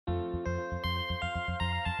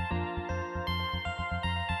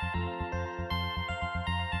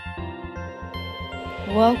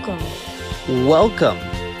Welcome. Welcome.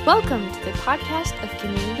 Welcome to the podcast of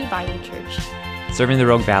Community Bible Church. Serving the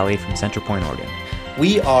Rogue Valley from Central Point, Oregon.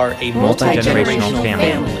 We are a multi-generational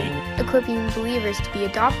family. Equipping believers to be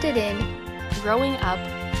adopted in, growing up,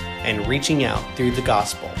 and reaching out through the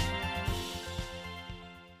gospel.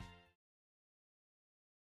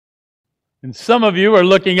 And some of you are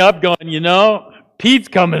looking up going, Pete's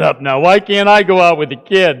coming up now. Why can't I go out with the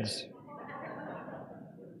kids?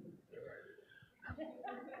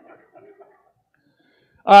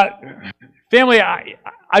 Family,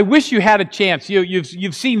 I wish you had a chance.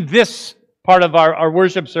 You've seen this part of our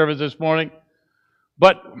worship service this morning,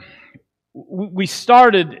 but we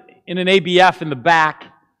started in an ABF in the back,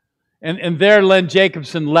 and there Len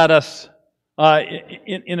Jacobson led us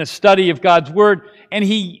in a study of God's Word, and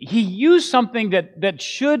he used something that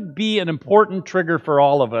should be an important trigger for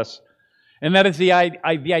all of us, and that is the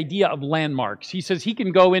idea of landmarks. He says he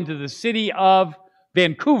can go into the city of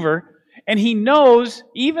Vancouver, and he knows,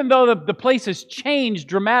 even though the place has changed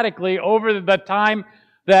dramatically over the time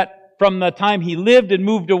from the time he lived and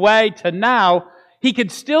moved away to now, he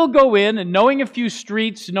could still go in and knowing a few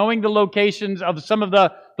streets, knowing the locations of some of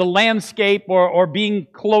the landscape or being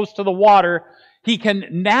close to the water, he can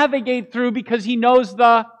navigate through because he knows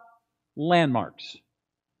the landmarks.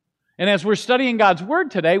 And as we're studying God's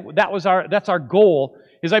Word today, that's our goal,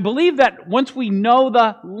 is I believe that once we know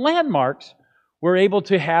the landmarks, we're able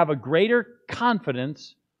to have a greater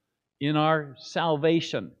confidence in our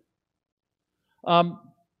salvation.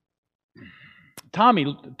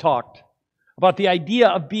 Tommy talked about the idea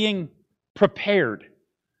of being prepared.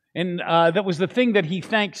 And that was the thing that he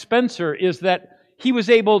thanked Spencer, is that he was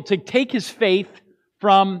able to take his faith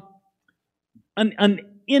from an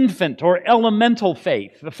infant or elemental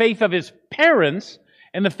faith, the faith of his parents,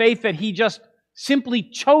 and the faith that he just simply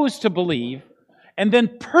chose to believe, and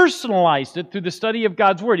then personalized it through the study of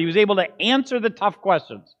God's Word. He was able to answer the tough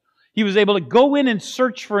questions. He was able to go in and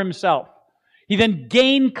search for himself. He then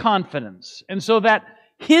gained confidence, and so that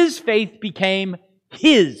his faith became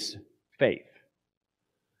his faith.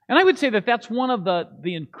 And I would say that that's one of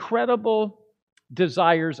the incredible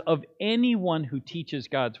desires of anyone who teaches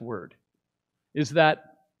God's Word, is that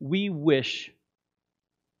we wish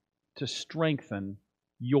to strengthen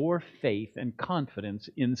your faith and confidence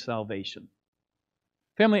in salvation.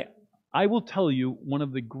 Family, I will tell you one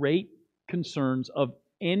of the great concerns of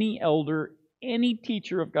any elder, any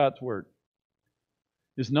teacher of God's Word,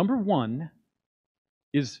 is number one,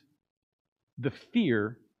 is the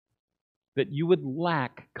fear that you would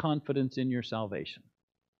lack confidence in your salvation.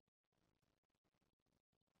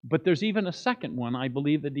 But there's even a second one, I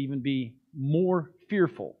believe, that'd even be more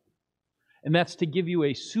fearful, and that's to give you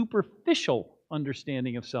a superficial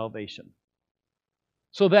understanding of salvation,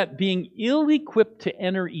 so that being ill-equipped to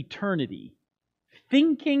enter eternity,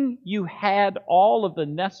 thinking you had all of the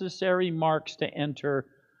necessary marks to enter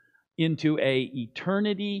into an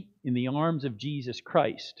eternity in the arms of Jesus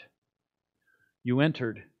Christ, you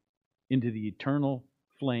entered into the eternal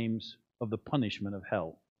flames of the punishment of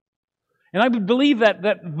hell. And I would believe that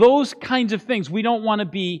those kinds of things, we don't want to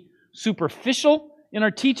be superficial in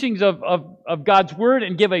our teachings of God's Word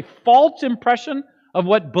and give a false impression of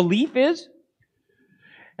what belief is.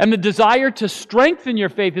 And the desire to strengthen your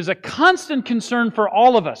faith is a constant concern for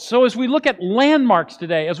all of us. So as we look at landmarks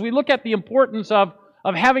today, as we look at the importance of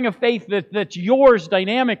having a faith that's yours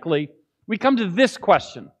dynamically, we come to this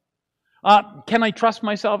question. Can I trust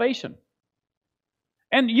my salvation?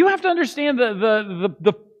 And you have to understand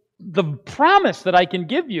the promise that I can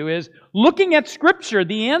give you is, looking at Scripture,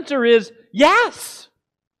 the answer is yes.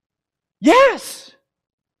 Yes.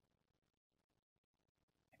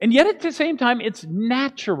 And yet at the same time, it's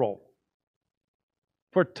natural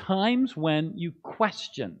for times when you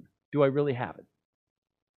question, do I really have it?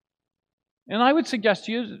 And I would suggest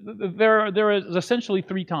to you, there is essentially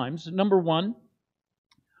three times. Number one,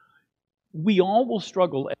 we all will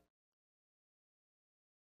struggle.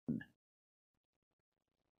 The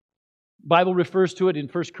Bible refers to it in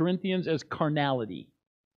 1 Corinthians as carnality.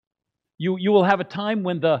 You will have a time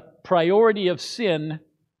when the priority of sin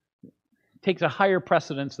takes a higher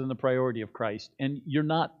precedence than the priority of Christ, and you're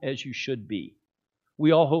not as you should be.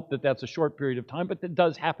 We all hope that that's a short period of time, but that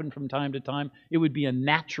does happen from time to time. It would be a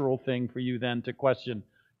natural thing for you then to question,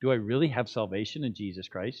 do I really have salvation in Jesus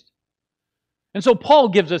Christ? And so Paul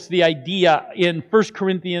gives us the idea in 2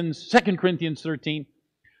 Corinthians 13,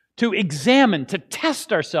 to examine, to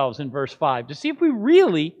test ourselves in verse 5, to see if we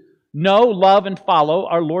really know, love, and follow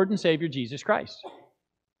our Lord and Savior Jesus Christ.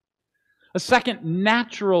 A second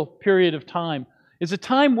natural period of time is a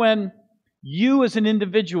time when you as an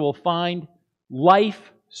individual find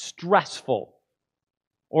life stressful.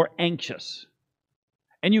 or anxious.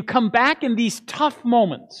 And you come back in these tough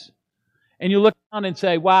moments and you look down and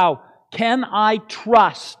say, wow, can I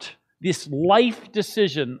trust this life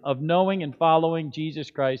decision of knowing and following Jesus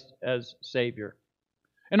Christ as Savior?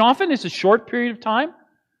 And often it's a short period of time,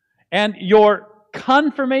 and your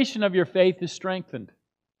confirmation of your faith is strengthened.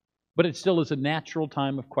 But it still is a natural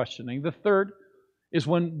time of questioning. The third is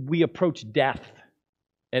when we approach death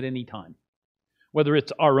at any time. Whether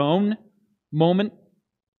it's our own moment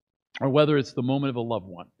or whether it's the moment of a loved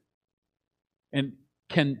one. And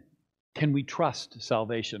can we trust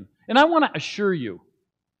salvation? And I want to assure you,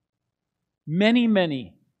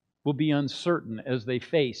 many will be uncertain as they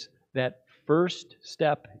face that first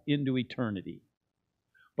step into eternity.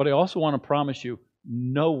 But I also want to promise you,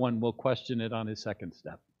 no one will question it on his second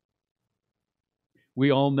step.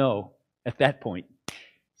 We all know at that point,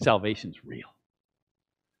 salvation's real.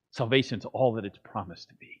 Salvation's all that it's promised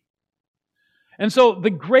to be. And so the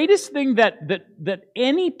greatest thing that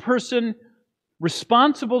any person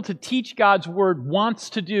responsible to teach God's Word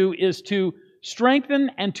wants to do is to strengthen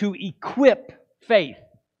and to equip faith.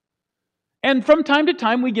 And from time to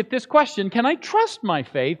time we get this question, can I trust my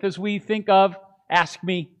faith, as we think of ask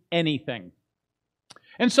me anything?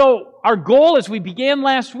 And so our goal, as we began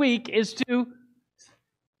last week, is to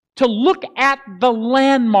look at the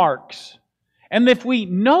landmarks. And if we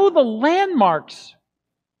know the landmarks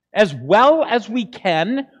as well as we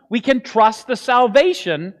can trust the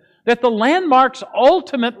salvation that the landmarks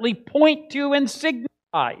ultimately point to and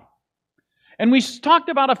signify. And we talked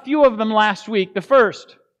about a few of them last week. The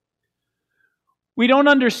first, we don't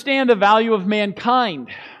understand the value of mankind.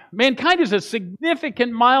 Mankind is a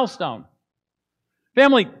significant milestone.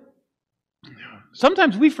 Family,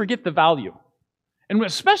 sometimes we forget the value. And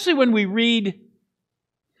especially when we read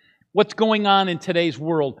what's going on in today's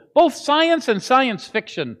world. Both science and science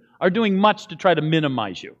fiction are doing much to try to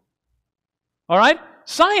minimize you. All right?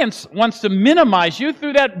 Science wants to minimize you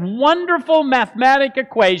through that wonderful mathematic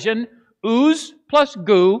equation, ooze plus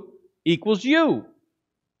goo equals you.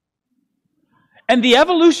 And the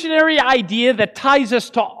evolutionary idea that ties us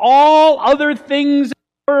to all other things in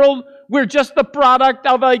the world, we're just the product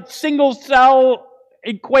of a single cell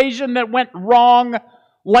equation that went wrong.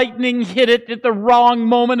 Lightning hit it at the wrong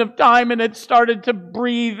moment of time and it started to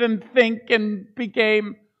breathe and think and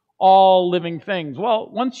became all living things.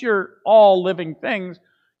 Well, once you're all living things,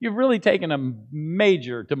 you've really taken a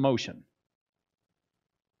major demotion.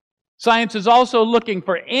 Science is also looking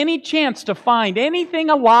for any chance to find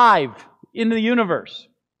anything alive in the universe.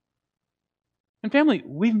 And family,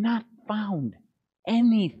 we've not found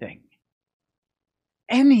anything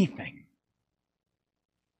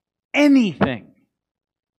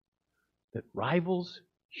that rivals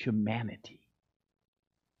humanity.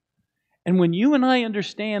 And when you and I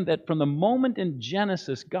understand that from the moment in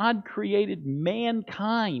Genesis, God created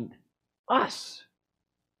mankind, us,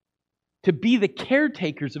 to be the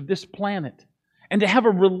caretakers of this planet and to have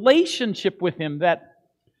a relationship with Him that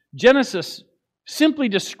Genesis simply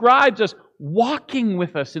describes as walking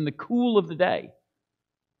with us in the cool of the day.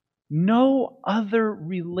 No other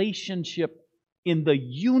relationship in the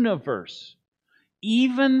universe,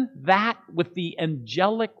 even that with the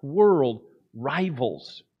angelic world,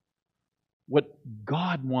 rivals what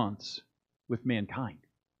God wants with mankind.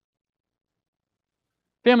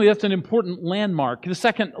 Family, that's an important landmark. The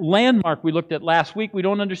second landmark we looked at last week, we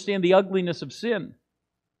don't understand the ugliness of sin.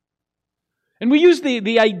 And we use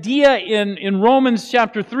the idea in Romans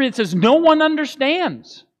chapter 3, it says, no one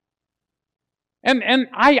understands. And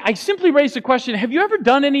I simply raise the question, have you ever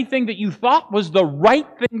done anything that you thought was the right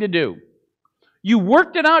thing to do? You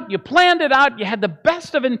worked it out, you planned it out, you had the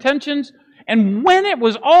best of intentions, and when it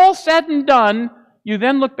was all said and done, you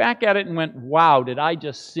then look back at it and went, wow, did I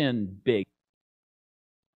just sin big?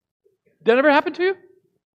 Did that ever happen to you?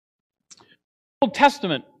 Old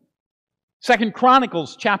Testament, 2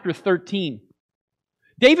 Chronicles chapter 13.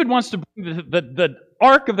 David wants to bring the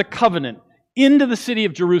Ark of the Covenant into the city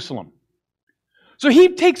of Jerusalem. So he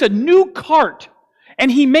takes a new cart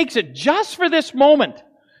and he makes it just for this moment.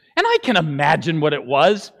 And I can imagine what it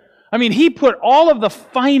was. I mean, he put all of the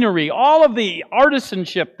finery, all of the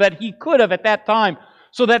artisanship that he could have at that time,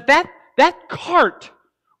 so that cart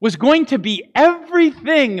was going to be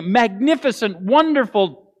everything magnificent,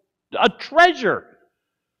 wonderful, a treasure.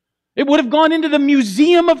 It would have gone into the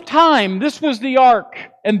museum of time. This was the ark,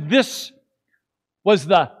 and this was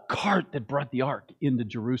the cart that brought the ark into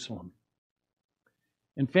Jerusalem.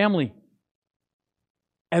 And family,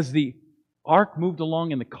 as the ark moved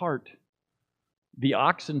along in the cart, the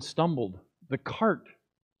oxen stumbled. The cart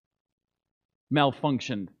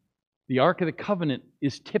malfunctioned. The Ark of the Covenant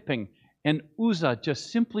is tipping. And Uzzah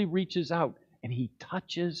just simply reaches out and he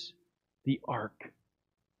touches the ark.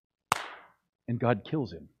 And God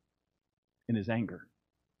kills him in his anger.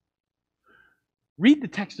 Read the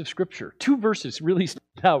text of Scripture. 2 verses really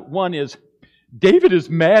stand out. One is, David is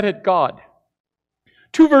mad at God.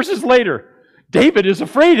 2 verses later, David is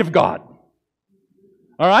afraid of God.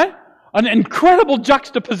 All right? An incredible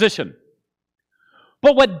juxtaposition.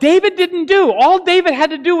 But what David didn't do, all David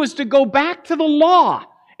had to do was to go back to the law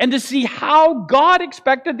and to see how God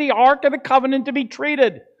expected the Ark of the Covenant to be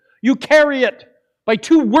treated. You carry it by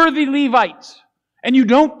 2 worthy Levites, and you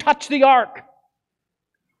don't touch the Ark.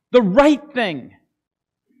 The right thing.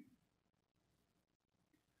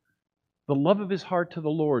 The love of his heart to the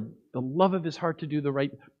Lord, the love of his heart to do the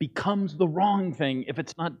right, becomes the wrong thing if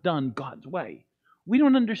it's not done God's way. We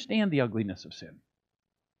don't understand the ugliness of sin.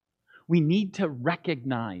 We need to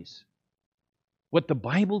recognize what the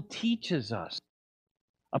Bible teaches us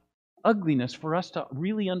about ugliness for us to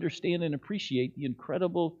really understand and appreciate the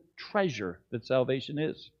incredible treasure that salvation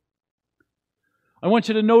is. I want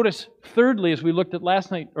you to notice, thirdly, as we looked at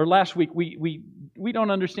last week, we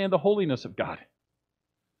don't understand the holiness of God.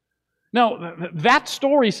 Now, that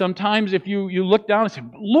story sometimes, if you look down and say,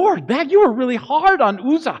 Lord, you were really hard on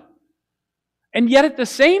Uzzah. And yet at the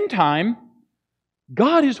same time,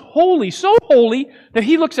 God is holy, so holy that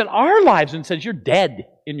He looks at our lives and says, you're dead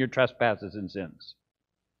in your trespasses and sins.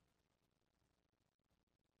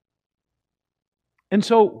 And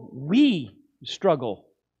so we struggle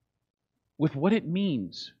with what it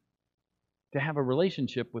means to have a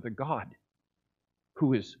relationship with a God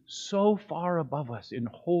who is so far above us in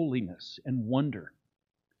holiness and wonder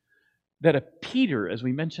that a Peter, as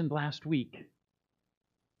we mentioned last week,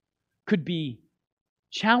 could be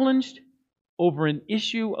challenged over an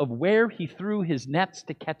issue of where he threw his nets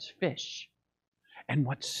to catch fish. And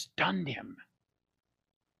what stunned him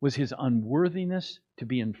was his unworthiness to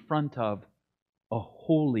be in front of a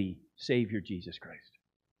holy Savior, Jesus Christ.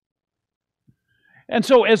 And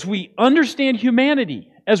so as we understand humanity,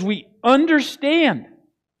 as we understand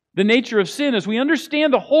the nature of sin, as we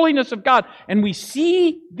understand the holiness of God, and we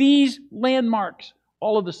see these landmarks,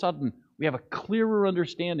 all of a sudden we have a clearer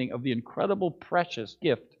understanding of the incredible, precious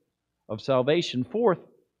gift of salvation. Fourth,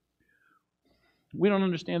 we don't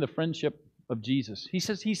understand the friendship of Jesus. He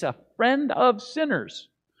says He's a friend of sinners.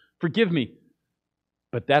 Forgive me,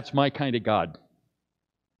 but that's my kind of God.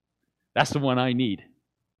 That's the one I need.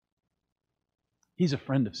 He's a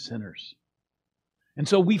friend of sinners. And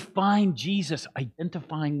so we find Jesus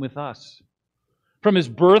identifying with us. From His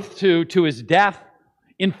birth to His death,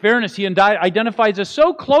 in fairness, He identifies us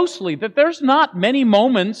so closely that there's not many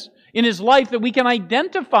moments in His life that we can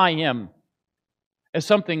identify Him as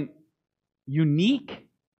something unique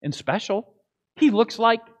and special. He looks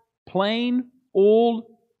like plain, old,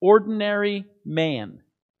 ordinary man.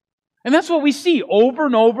 And that's what we see over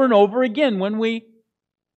and over and over again when we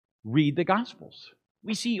read the Gospels.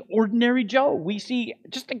 We see ordinary Joe. We see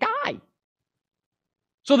just a guy.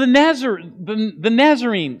 So the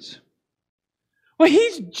Nazarenes, well,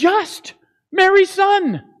 he's just Mary's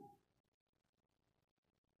son.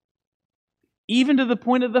 Even to the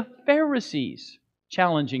point of the Pharisees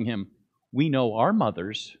challenging Him. We know our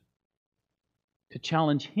mothers to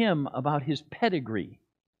challenge Him about His pedigree.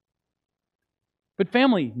 But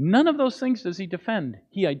family, none of those things does He defend.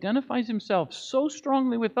 He identifies Himself so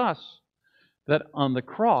strongly with us that on the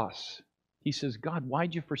cross, He says, God,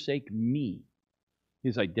 why'd you forsake me?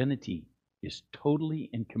 His identity is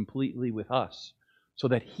totally and completely with us, so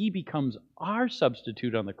that He becomes our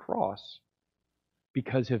substitute on the cross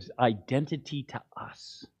because of His identity to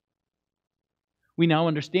us. We now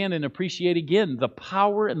understand and appreciate again the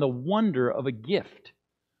power and the wonder of a gift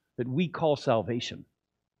that we call salvation.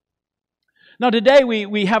 Now today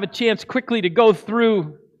we have a chance quickly to go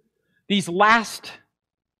through these last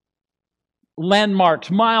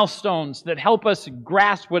landmarks, milestones that help us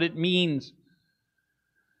grasp what it means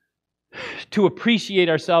to appreciate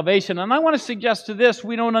our salvation. And I want to suggest to this,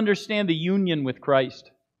 we don't understand the union with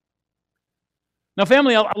Christ. Now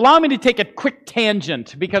family, allow me to take a quick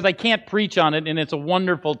tangent because I can't preach on it and it's a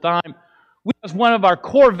wonderful time. It's one of our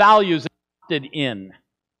core values adopted in.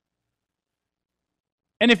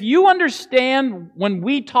 And if you understand when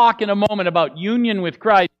we talk in a moment about union with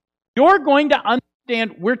Christ, you're going to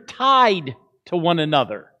understand we're tied to one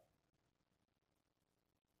another.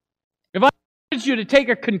 If I encourage you to take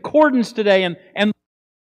a concordance today and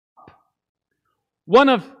one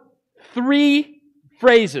of 3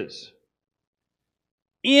 phrases,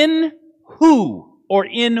 in who or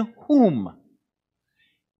in whom,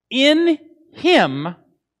 in Him,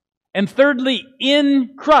 and thirdly,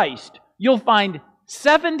 in Christ, you'll find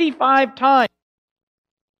 75 times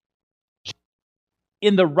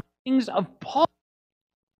in the writings of Paul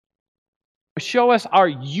to show us our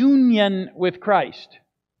union with Christ.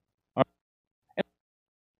 And it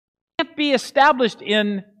can't be established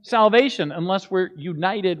in salvation unless we're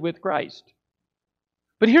united with Christ.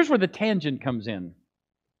 But here's where the tangent comes in.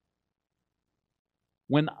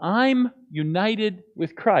 When I'm united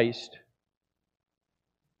with Christ,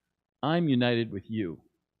 I'm united with you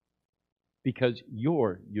because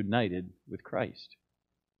you're united with Christ.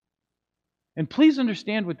 And please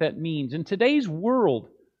understand what that means. In today's world,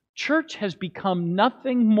 church has become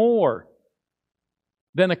nothing more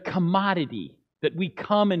than a commodity that we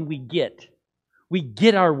come and we get. We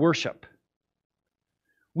get our worship.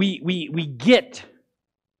 We get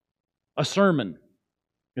a sermon,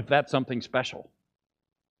 if that's something special.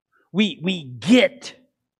 We get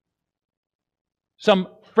some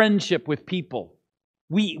friendship with people.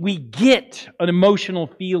 We get an emotional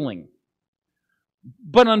feeling.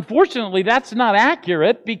 But unfortunately, that's not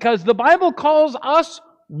accurate because the Bible calls us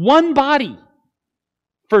one body.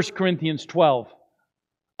 1 Corinthians 12.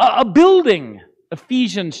 A building,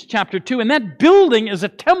 Ephesians chapter 2. And that building is a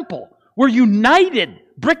temple. We're united,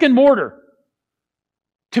 brick and mortar,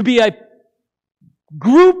 to be a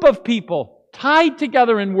group of people tied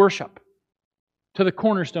together in worship to the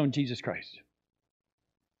cornerstone, Jesus Christ.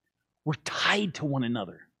 We're tied to one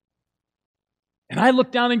another. And I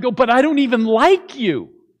look down and go, but I don't even like you.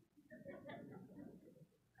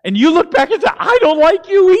 And you look back and say, I don't like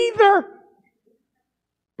you either.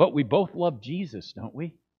 But we both love Jesus, don't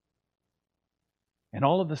we? And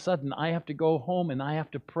all of a sudden, I have to go home and I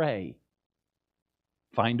have to pray.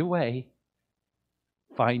 Find a way.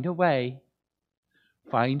 Find a way.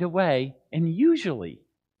 Find a way. And usually,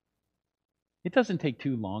 it doesn't take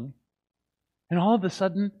too long. And all of a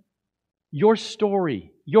sudden, your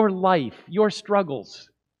story, your life, your struggles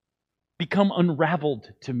become unraveled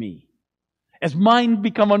to me. As mine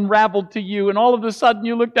become unraveled to you, and all of a sudden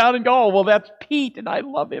you look down and go, oh, well, that's Pete, and I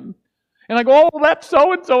love him. And I go, oh, that's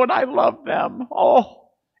so-and-so, and I love them.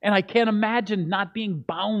 Oh, and I can't imagine not being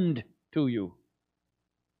bound to you.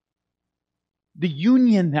 The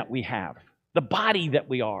union that we have, the body that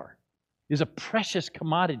we are, is a precious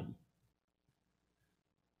commodity.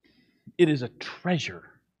 It is a treasure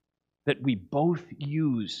that we both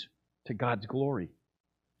use to God's glory.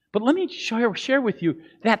 But let me share with you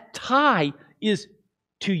that tie is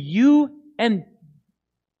to you and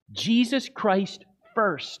Jesus Christ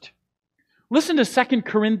first. Listen to 2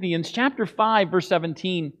 Corinthians chapter 5, verse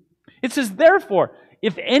 17. It says, therefore,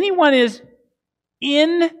 if anyone is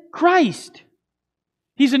in Christ,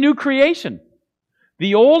 he's a new creation.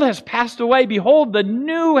 The old has passed away. Behold, the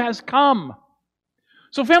new has come.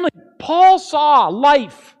 So family, Paul saw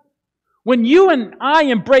life when you and I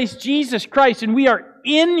embrace Jesus Christ and we are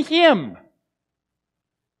in Him.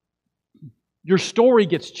 Your story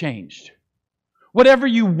gets changed. Whatever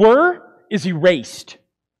you were is erased.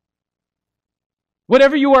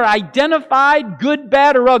 Whatever you are identified, good,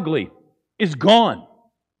 bad, or ugly, is gone.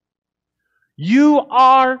 You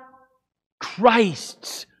are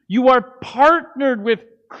Christ's. You are partnered with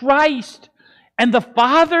Christ. And the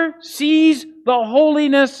Father sees the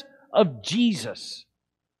holiness of Jesus,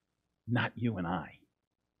 not you and I.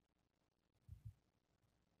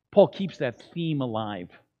 Paul keeps that theme alive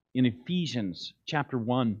in Ephesians chapter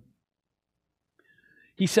 1.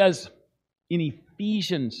 He says in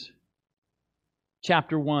Ephesians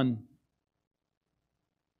chapter 1,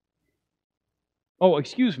 oh,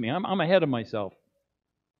 excuse me, I'm ahead of myself.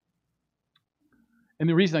 And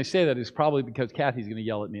the reason I say that is probably because Kathy's going to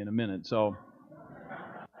yell at me in a minute. So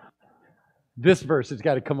this verse has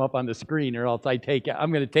got to come up on the screen or else I'm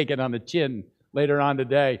going to take it on the chin later on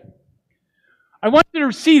today. I want you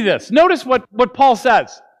to see this. Notice what Paul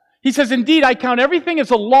says. He says, indeed, I count everything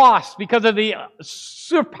as a loss because of the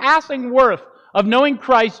surpassing worth of knowing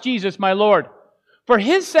Christ Jesus, my Lord. For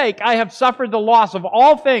His sake, I have suffered the loss of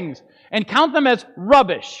all things and count them as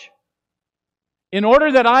rubbish, in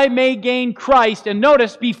order that I may gain Christ and,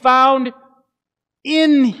 notice, be found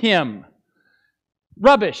in Him.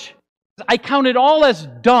 Rubbish. I count it all as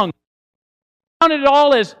dung. I count it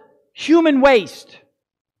all as human waste.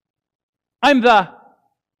 I'm the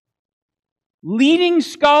leading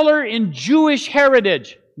scholar in Jewish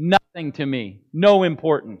heritage. Nothing to me. No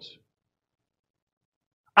importance.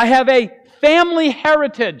 I have a family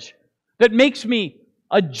heritage that makes me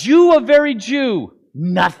a Jew, a very Jew.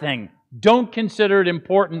 Nothing. Don't consider it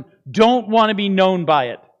important. Don't want to be known by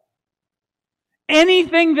it.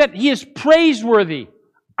 Anything that He is praiseworthy,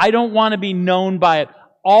 I don't want to be known by it.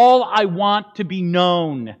 All I want to be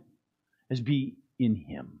known is be in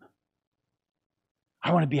Him.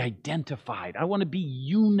 I want to be identified. I want to be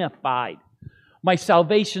unified. My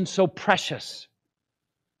salvation's so precious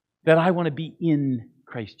that I want to be in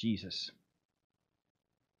Christ Jesus.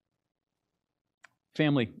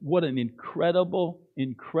 Family, what an incredible,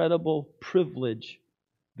 incredible privilege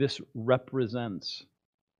this represents.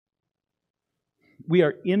 We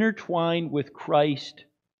are intertwined with Christ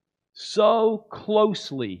so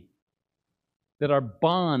closely that our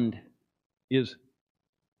bond is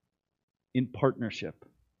in partnership.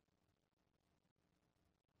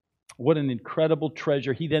 What an incredible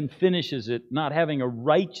treasure. He then finishes it, not having a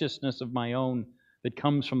righteousness of my own that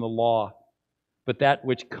comes from the law, but that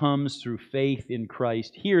which comes through faith in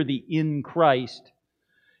Christ. Here, the in Christ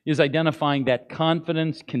is identifying that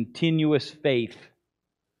confidence, continuous faith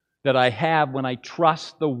that I have when I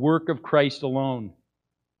trust the work of Christ alone.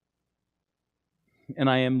 And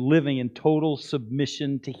I am living in total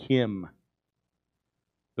submission to Him,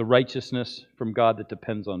 the righteousness from God that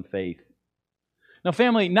depends on faith. Now,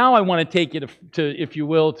 family, now I want to take you to if you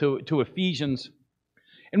will, to Ephesians.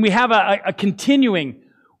 And we have a continuing,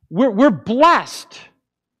 we're blessed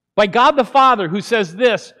by God the Father, who says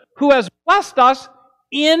this, who has blessed us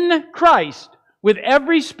in Christ with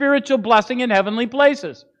every spiritual blessing in heavenly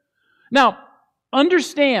places. Now,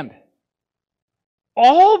 understand,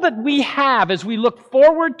 all that we have as we look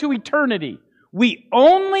forward to eternity, we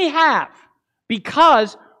only have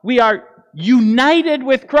because we are united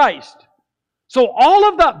with Christ. So all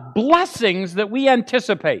of the blessings that we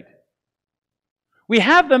anticipate, we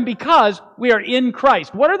have them because we are in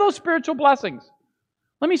Christ. What are those spiritual blessings?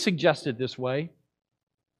 Let me suggest it this way.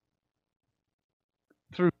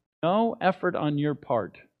 Through no effort on your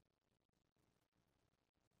part,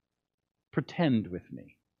 pretend with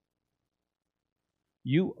me.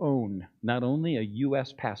 You own not only a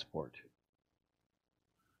U.S. passport,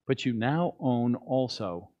 but you now own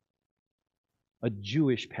also a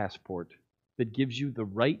Jewish passport that gives you the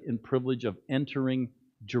right and privilege of entering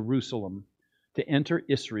Jerusalem, to enter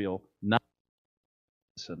Israel, not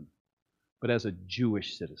as a citizen, but as a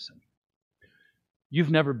Jewish citizen.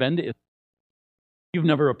 You've never been to Israel. You've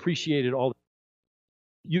never appreciated all.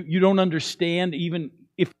 You don't understand even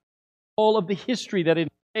if all of the history that it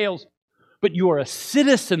entails, but you are a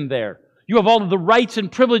citizen there. You have all of the rights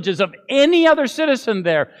and privileges of any other citizen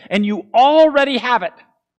there, and you already have it.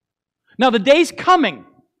 Now the day's coming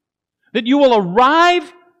that you will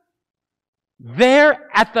arrive there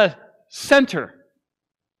at the center,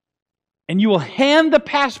 and you will hand the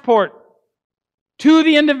passport to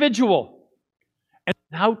the individual, and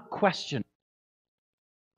without question,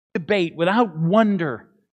 debate, without wonder,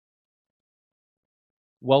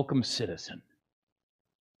 welcome citizen.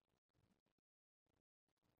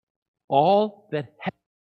 All that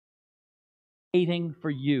waiting for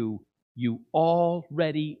you, you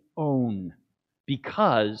already own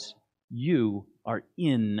because you are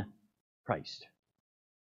in Christ.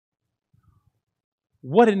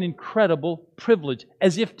 What an incredible privilege.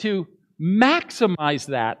 As if to maximize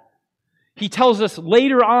that, he tells us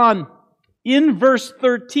later on in verse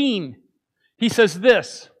 13, he says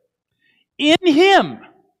this, in Him,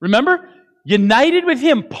 remember, united with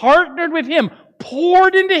Him, partnered with Him,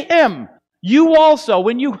 poured into Him, you also,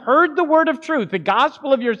 when you heard the word of truth, the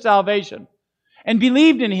gospel of your salvation, and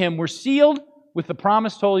believed in Him, were sealed with the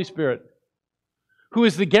promised Holy Spirit, who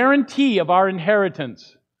is the guarantee of our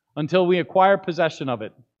inheritance until we acquire possession of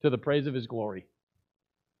it to the praise of His glory.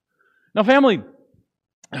 Now, family,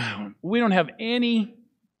 we don't have any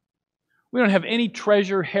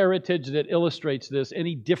treasure heritage that illustrates this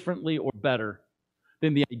any differently or better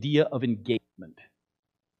than the idea of engagement.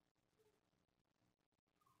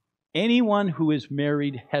 Anyone who is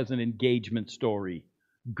married has an engagement story.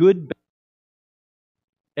 Good, bad.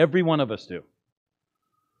 Every one of us do.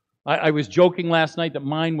 I was joking last night that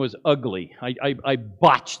mine was ugly. I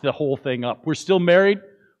botched the whole thing up. We're still married,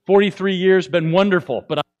 43 years, been wonderful,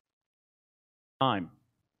 but I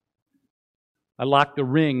locked the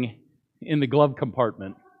ring in the glove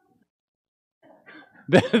compartment.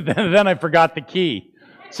 Then I forgot the key.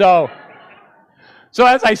 So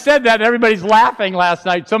as I said that, everybody's laughing last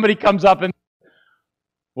night. Somebody comes up and,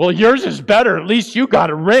 well, yours is better. At least you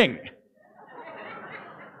got a ring.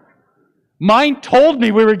 Mine told me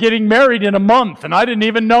we were getting married in a month, and I didn't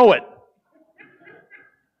even know it.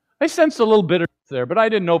 I sensed a little bitterness there, but I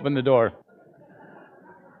didn't open the door.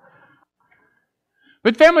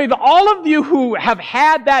 But family, all of you who have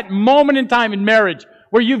had that moment in time in marriage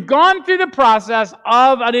where you've gone through the process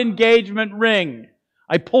of an engagement ring.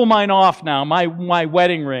 I pull mine off now, my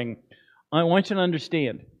wedding ring. I want you to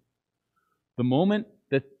understand, the moment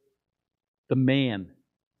that the man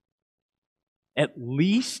at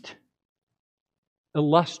least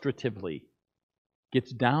illustratively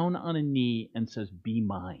gets down on a knee and says, "Be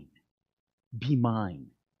mine. Be mine."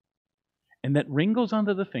 And that ring goes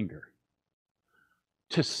onto the finger.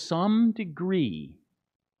 To some degree,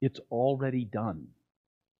 it's already done.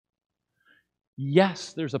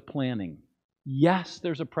 Yes, there's a planning. Yes,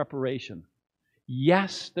 there's a preparation.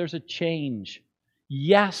 Yes, there's a change.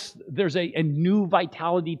 Yes, there's a new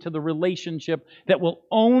vitality to the relationship that will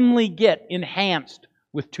only get enhanced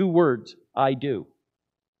with two words, "I do."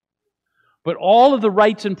 But all of the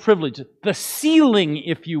rights and privileges, the sealing,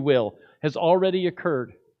 if you will, has already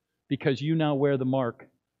occurred because you now wear the mark.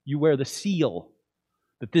 You wear the seal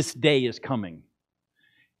that this day is coming.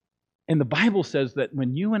 And the Bible says that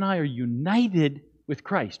when you and I are united with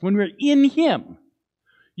Christ, when we're in Him,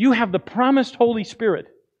 you have the promised Holy Spirit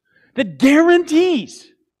that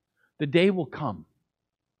guarantees the day will come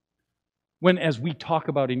when, as we talk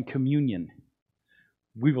about in communion,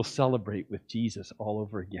 we will celebrate with Jesus all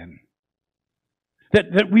over again.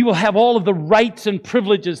 That we will have all of the rights and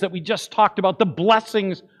privileges that we just talked about, the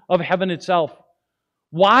blessings of heaven itself.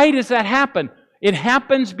 Why does that happen? It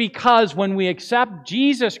happens because when we accept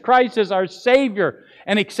Jesus Christ as our Savior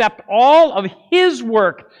and accept all of His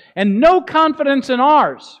work and no confidence in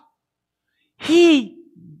ours, He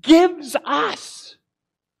gives us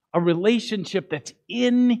a relationship that's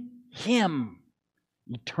in Him,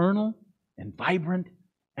 eternal and vibrant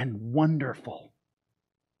and wonderful.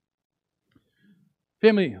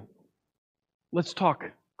 Family, let's talk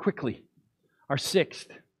quickly. Our sixth,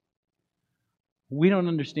 we don't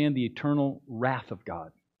understand the eternal wrath of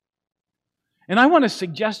God. And I want to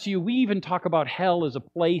suggest to you, we even talk about hell as a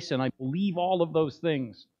place, and I believe all of those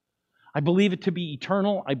things. I believe it to be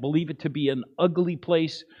eternal. I believe it to be an ugly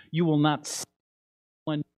place. You will not see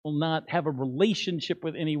anyone, you will not have a relationship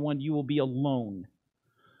with anyone. You will be alone.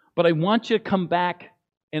 But I want you to come back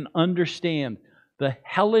and understand the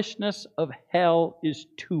hellishness of hell is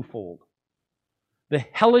twofold. The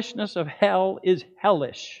hellishness of hell is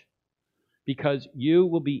hellish because you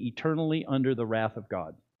will be eternally under the wrath of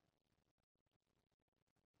God.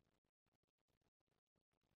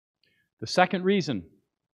 The second reason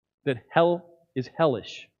that hell is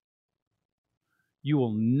hellish, you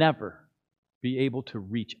will never be able to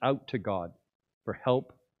reach out to God for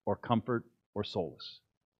help or comfort or solace.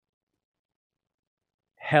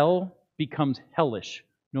 Hell becomes hellish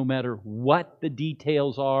no matter what the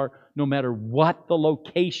details are, no matter what the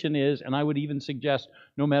location is, and I would even suggest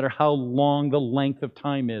no matter how long the length of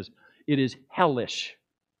time is. It is hellish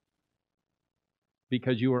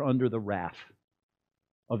because you are under the wrath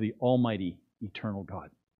of the Almighty, eternal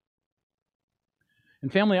God.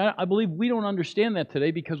 And family, I believe we don't understand that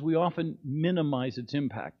today because we often minimize its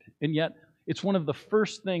impact. And yet, it's one of the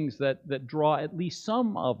first things that draw at least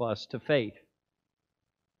some of us to faith.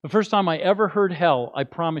 The first time I ever heard hell, I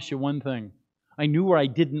promise you one thing. I knew where I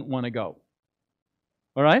didn't want to go.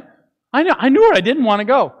 All right? I knew where I didn't want to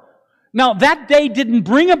go. Now, that day didn't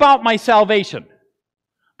bring about my salvation,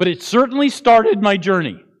 but it certainly started my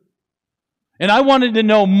journey. And I wanted to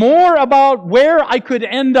know more about where I could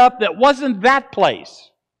end up that wasn't that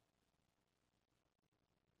place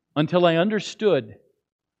until I understood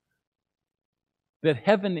that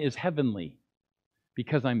heaven is heavenly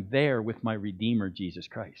because I'm there with my Redeemer, Jesus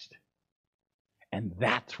Christ. And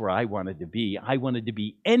that's where I wanted to be. I wanted to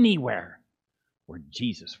be anywhere where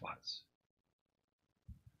Jesus was.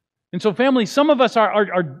 And so, family, some of us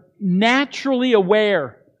are naturally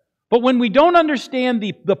aware, but when we don't understand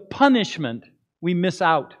the punishment, we miss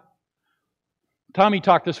out. Tommy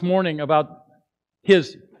talked this morning about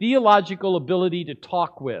his theological ability to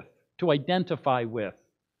talk with, to identify with,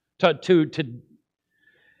 to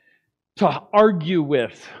argue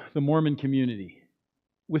with the Mormon community.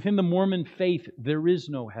 Within the Mormon faith, there is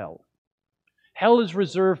no hell. Hell is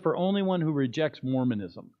reserved for only one who rejects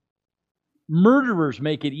Mormonism. Murderers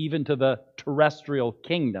make it even to the terrestrial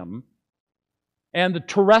kingdom. And the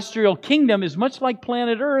terrestrial kingdom is much like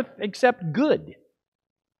planet Earth, except good.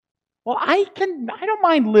 Well, I don't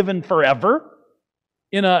mind living forever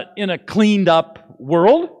in a cleaned up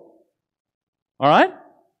world. All right?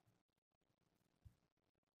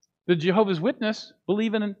 The Jehovah's Witness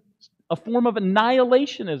believe in a form of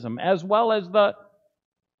annihilationism, as well as the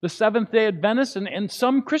Seventh-day Adventists and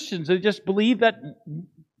some Christians. They just believe that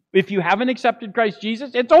if you haven't accepted Christ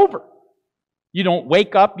Jesus, it's over. You don't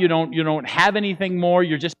wake up, you don't have anything more,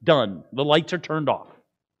 you're just done. The lights are turned off.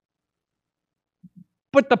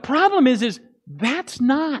 But the problem is that's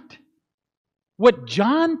not what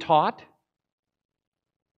John taught.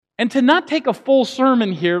 And to not take a full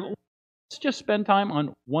sermon here, let's just spend time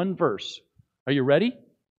on one verse. Are you ready?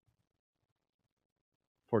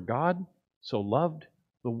 For God so loved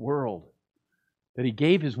the world that He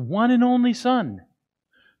gave His one and only Son,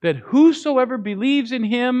 that whosoever believes in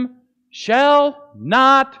Him shall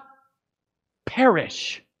not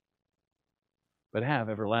perish, but have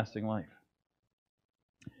everlasting life.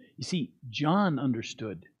 You see, John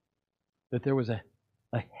understood that there was a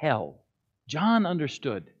hell. John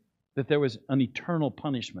understood that there was an eternal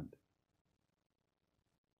punishment.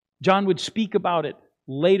 John would speak about it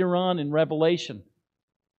later on in Revelation.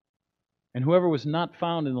 And whoever was not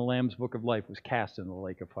found in the Lamb's Book of Life was cast into the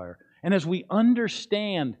lake of fire. And as we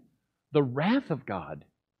understand the wrath of God,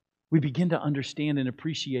 we begin to understand and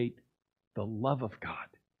appreciate the love of God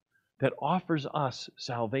that offers us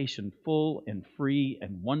salvation full and free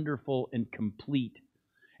and wonderful and complete.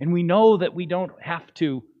 And we know that we don't have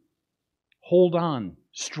to hold on,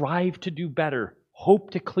 strive to do better,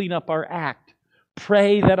 hope to clean up our act,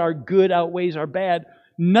 pray that our good outweighs our bad.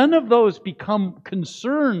 None of those become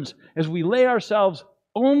concerns as we lay ourselves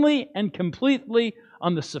only and completely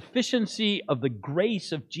on the sufficiency of the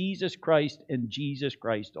grace of Jesus Christ and Jesus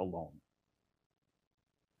Christ alone.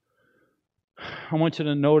 I want you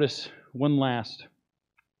to notice one last.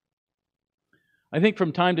 I think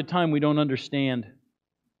from time to time we don't understand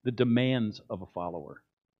the demands of a follower.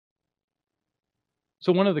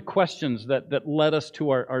 So one of the questions that led us to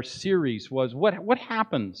our series was, what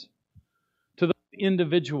happens to those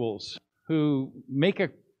individuals who make a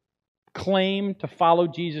claim to follow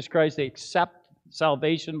Jesus Christ, they accept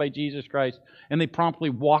salvation by Jesus Christ, and they promptly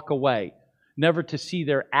walk away, never to see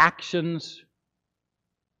their actions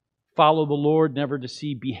follow the Lord, never to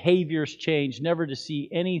see behaviors change, never to see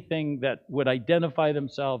anything that would identify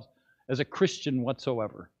themselves as a Christian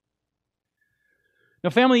whatsoever. Now,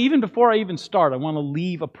 family, even before I even start, I want to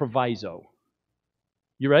leave a proviso.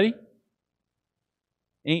 You ready?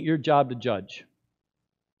 Ain't your job to judge.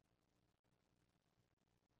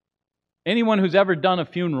 Anyone who's ever done a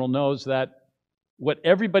funeral knows that what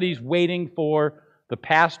everybody's waiting for, the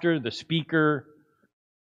pastor, the speaker,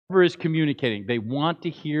 whoever is communicating, they want to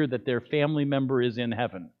hear that their family member is in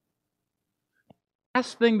heaven. The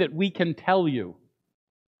last thing that we can tell you,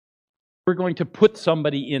 we're going to put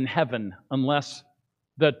somebody in heaven unless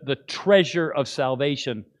the treasure of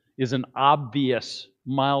salvation is an obvious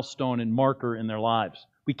milestone and marker in their lives.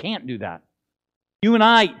 We can't do that. You and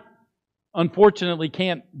I, unfortunately,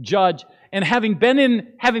 can't judge. And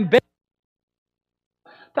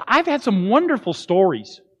I've had some wonderful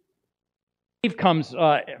stories. Dave comes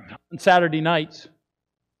on Saturday nights.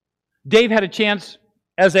 Dave had a chance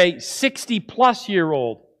as a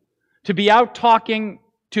 60-plus-year-old to be out talking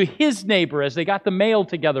to his neighbor as they got the mail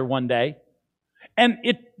together one day. And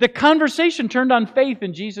the conversation turned on faith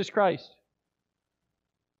in Jesus Christ.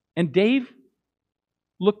 And Dave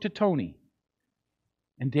looked at Tony.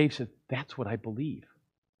 And Dave said, "That's what I believe.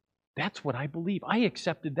 That's what I believe. I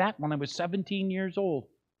accepted that when I was 17 years old."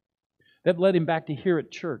 That led him back to here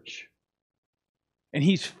at church. And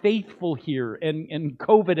he's faithful here. And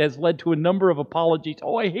COVID has led to a number of apologies.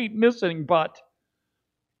 Oh, I hate missing, but.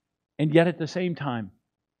 And yet at the same time,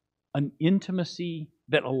 an intimacy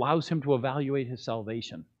that allows him to evaluate his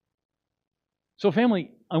salvation. So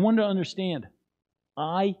family, I want to understand,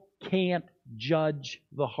 I can't judge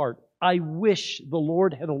the heart. I wish the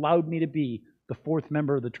Lord had allowed me to be the fourth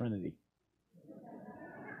member of the Trinity.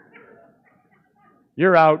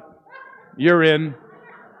 You're out. You're in.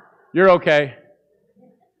 You're okay.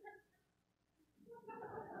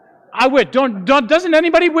 I would. Doesn't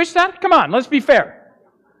anybody wish that? Come on, let's be fair.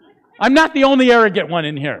 I'm not the only arrogant one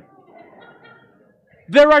in here.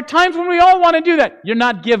 There are times when we all want to do that. You're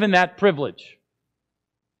not given that privilege.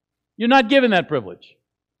 You're not given that privilege.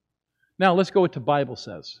 Now, let's go what the Bible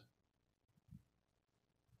says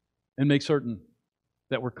and make certain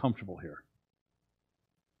that we're comfortable here.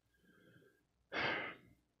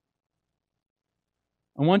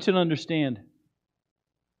 I want you to understand,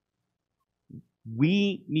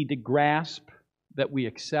 we need to grasp that we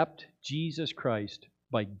accept Jesus Christ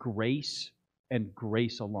by grace and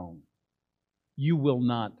grace alone. You will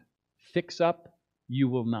not fix up. You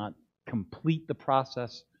will not complete the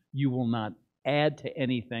process. You will not add to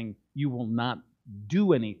anything. You will not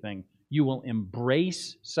do anything. You will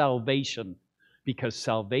embrace salvation because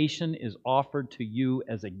salvation is offered to you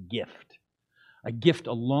as a gift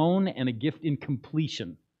alone and a gift in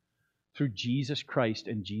completion through Jesus Christ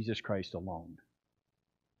and Jesus Christ alone.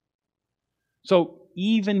 So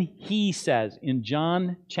even he says in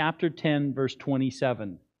John chapter 10, verse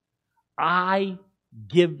 27, I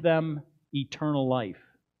give them eternal life.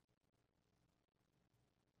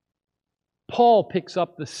 Paul picks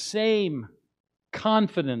up the same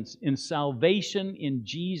confidence in salvation in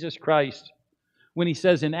Jesus Christ when he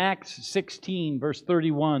says in Acts 16, verse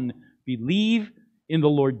 31, believe in the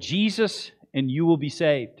Lord Jesus and you will be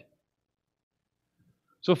saved.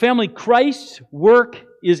 So family, Christ's work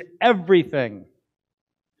is everything.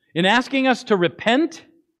 In asking us to repent,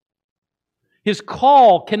 His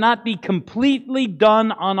call cannot be completely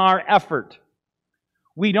done on our effort.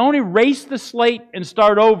 We don't erase the slate and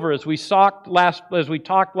start over as we talked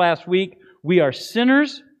last week. We are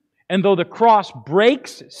sinners, and though the cross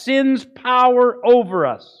breaks sin's power over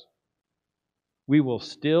us, we will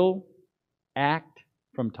still act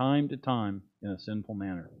from time to time in a sinful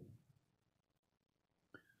manner.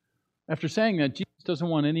 After saying that, Jesus doesn't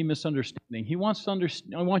want any misunderstanding. He wants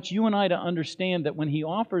you and I to understand that when He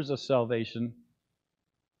offers us salvation,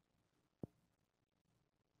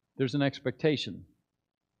 there's an expectation.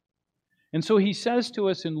 And so He says to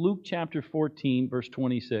us in Luke chapter 14, verse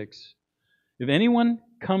 26, if anyone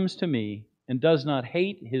comes to me and does not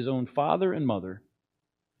hate his own father and mother,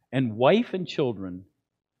 and wife and children,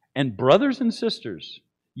 and brothers and sisters,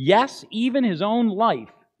 yes, even his own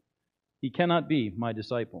life, he cannot be my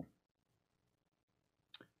disciple.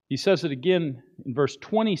 He says it again in verse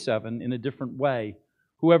 27 in a different way.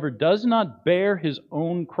 Whoever does not bear his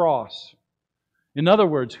own cross, in other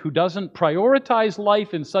words, who doesn't prioritize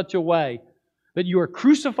life in such a way that you are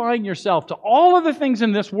crucifying yourself to all of the things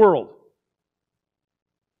in this world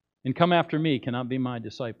and come after me, cannot be my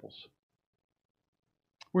disciples.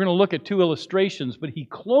 We're going to look at two illustrations, but he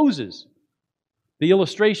closes the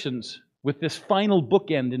illustrations with this final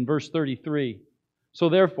bookend in verse 33. So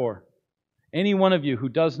therefore, any one of you who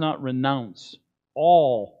does not renounce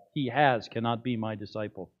all he has cannot be my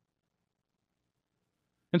disciple.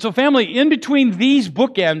 And so family, in between these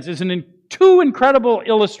bookends is two incredible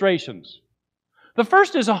illustrations. The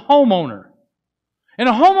first is a homeowner. And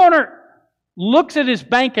a homeowner looks at his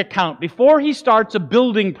bank account before he starts a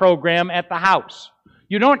building program at the house.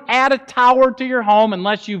 You don't add a tower to your home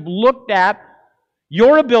unless you've looked at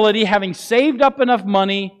your ability, having saved up enough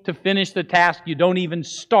money to finish the task. You don't even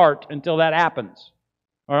start until that happens.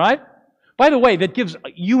 All right? By the way, that gives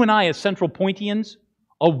you and I as Central Pointians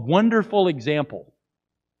a wonderful example.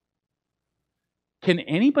 Can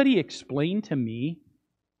anybody explain to me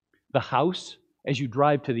the house as you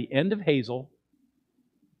drive to the end of Hazel,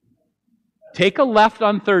 take a left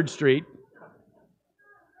on 3rd Street,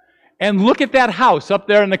 and look at that house up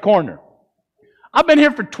there in the corner? I've been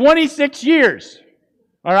here for 26 years.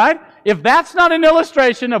 All right? If that's not an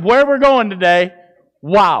illustration of where we're going today,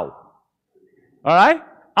 wow. All right?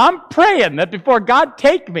 I'm praying that before God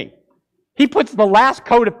take me, He puts the last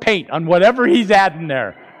coat of paint on whatever He's adding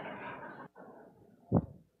there.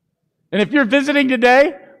 And if you're visiting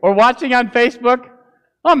today or watching on Facebook,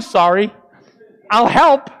 I'm sorry. I'll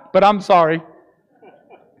help, but I'm sorry.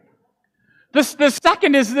 The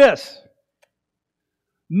second is this.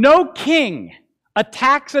 No king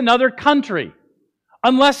attacks another country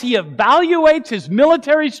unless he evaluates his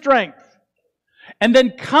military strength and then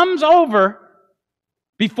comes over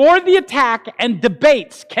before the attack and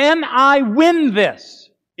debates, can I win this?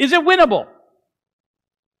 Is it winnable?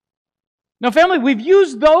 Now, family, we've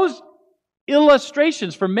used those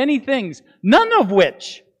illustrations for many things, none of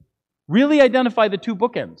which really identify the two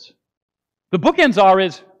bookends. The bookends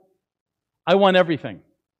is, I want everything.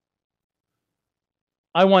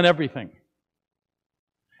 I want everything.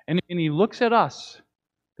 And He looks at us,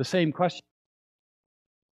 the same question,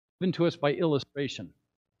 given to us by illustration.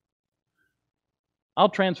 I'll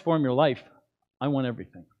transform your life. I want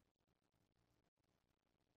everything.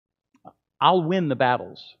 I'll win the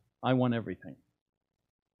battles. I want everything.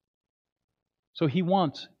 So He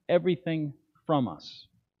wants everything from us.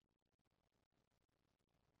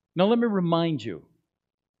 Now let me remind you,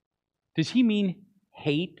 does He mean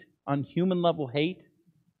hate, on human level hate?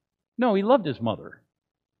 No, He loved His mother.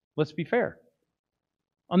 Let's be fair.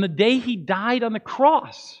 On the day He died on the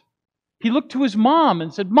cross, He looked to His mom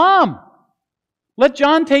and said, Mom, let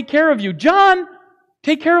John take care of you. John,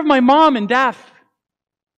 take care of my mom in death.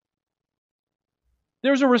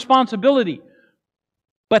 There's a responsibility.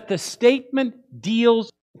 But the statement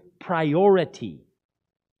deals with priority.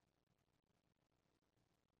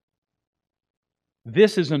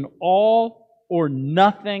 This is an all or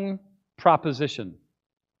nothing proposition.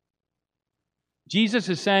 Jesus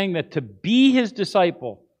is saying that to be His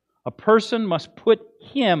disciple, a person must put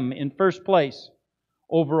Him in first place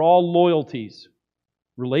over all loyalties,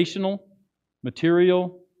 relational,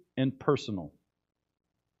 material, and personal.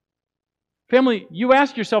 Family, you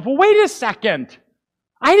ask yourself, well, wait a second.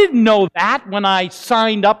 I didn't know that when I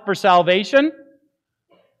signed up for salvation.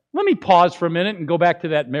 Let me pause for a minute and go back to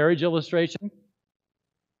that marriage illustration.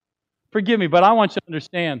 Forgive me, but I want you to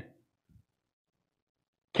understand.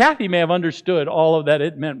 Kathy may have understood all of that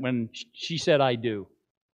it meant when she said, I do.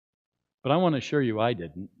 But I want to assure you I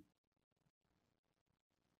didn't.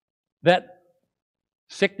 That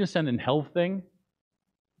sickness and in health thing,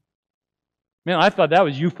 man, I thought that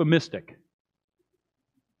was euphemistic.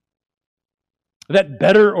 That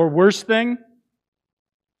better or worse thing,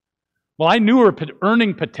 well, I knew her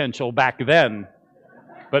earning potential back then,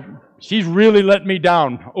 but she's really let me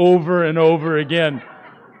down over and over again.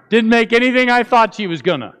 Didn't make anything I thought she was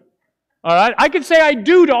gonna. All right? I could say I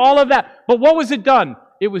do to all of that, but what was it done?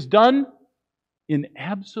 It was done in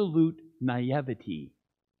absolute naivety.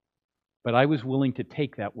 But I was willing to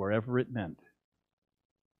take that wherever it meant.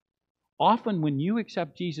 Often when you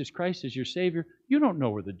accept Jesus Christ as your Savior, you don't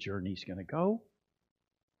know where the journey's going to go.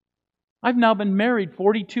 I've now been married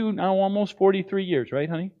 42, now almost 43 years, right,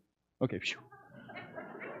 honey? Okay, phew.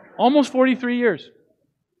 Almost 43 years.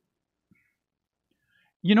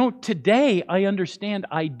 You know, today I understand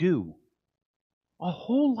I do. A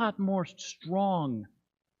whole lot more strong,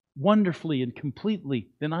 wonderfully and completely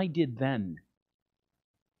than I did then.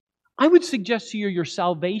 I would suggest to you your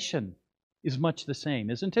salvation is much the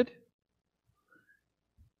same, isn't it?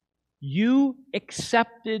 You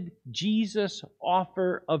accepted Jesus'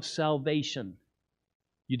 offer of salvation.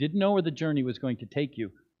 You didn't know where the journey was going to take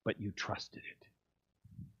you, but you trusted it.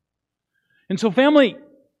 And so, family,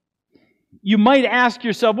 you might ask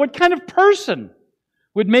yourself, what kind of person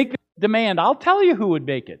would make this demand? I'll tell you who would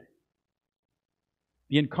make it.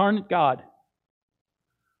 The incarnate God,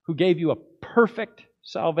 who gave you a perfect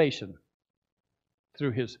salvation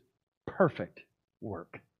through His perfect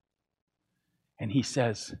work. And He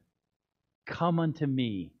says, come unto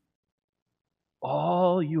me,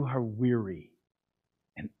 all you are weary,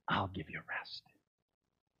 and I'll give you rest.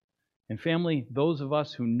 And family, those of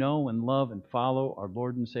us who know and love and follow our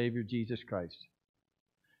Lord and Savior Jesus Christ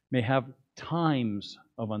may have times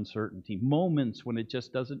of uncertainty, moments when it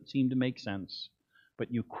just doesn't seem to make sense,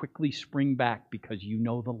 but you quickly spring back because you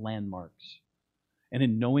know the landmarks. And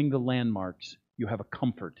in knowing the landmarks, you have a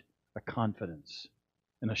comfort, a confidence,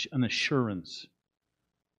 an assurance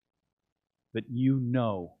that you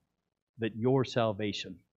know that your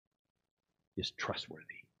salvation is trustworthy.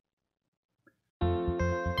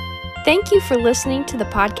 Thank you for listening to the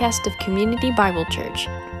podcast of Community Bible Church.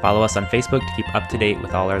 Follow us on Facebook to keep up to date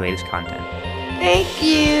with all our latest content. Thank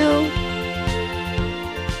you.